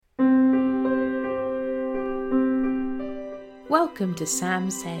Welcome to Sam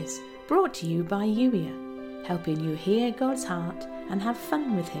Says, brought to you by Yuya, helping you hear God's heart and have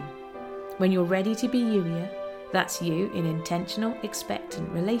fun with Him. When you're ready to be Yuya, that's you in intentional, expectant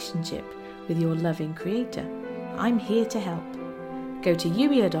relationship with your loving Creator. I'm here to help. Go to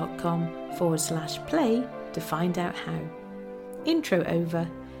yuya.com/play to find out how. Intro over.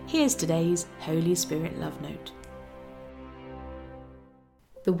 Here's today's Holy Spirit Love Note.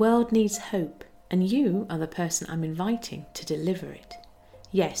 The world needs hope, and you are the person I'm inviting to deliver it.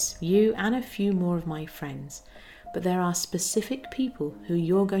 Yes, you and a few more of my friends, but there are specific people who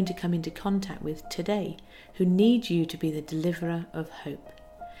you're going to come into contact with today who need you to be the deliverer of hope.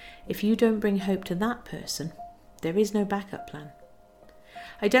 If you don't bring hope to that person, there is no backup plan.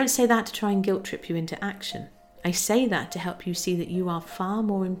 I don't say that to try and guilt trip you into action. I say that to help you see that you are far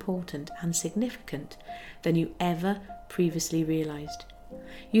more important and significant than you ever previously realised.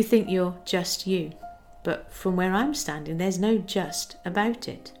 You think you're just you, but from where I'm standing, there's no just about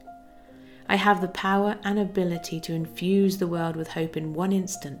it. I have the power and ability to infuse the world with hope in one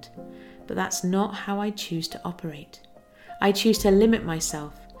instant, but that's not how I choose to operate. I choose to limit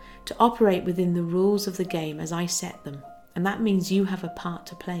myself, to operate within the rules of the game as I set them, and that means you have a part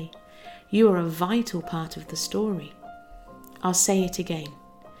to play. You are a vital part of the story. I'll say it again.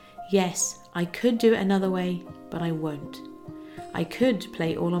 Yes, I could do it another way, but I won't. I could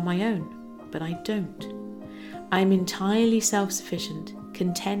play all on my own, but I don't. I'm entirely self-sufficient,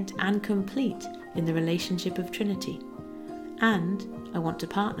 content and complete in the relationship of Trinity. And I want to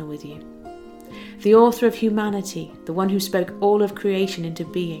partner with you. The author of humanity, the one who spoke all of creation into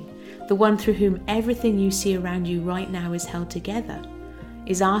being, the one through whom everything you see around you right now is held together,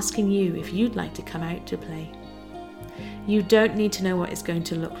 is asking you if you'd like to come out to play. You don't need to know what it's going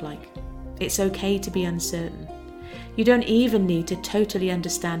to look like. It's okay to be uncertain. You don't even need to totally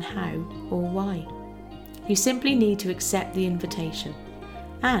understand how or why. You simply need to accept the invitation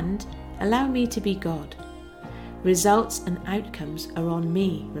and allow me to be God. Results and outcomes are on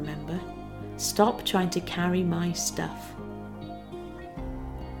me, remember? Stop trying to carry my stuff.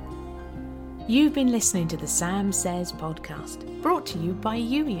 You've been listening to the Sam Says podcast, brought to you by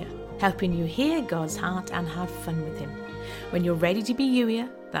Yuya, helping you hear God's heart and have fun with Him. When you're ready to be Yuya,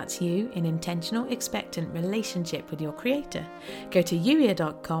 that's you in intentional, expectant relationship with your Creator, go to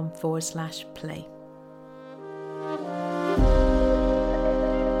yuya.com/play.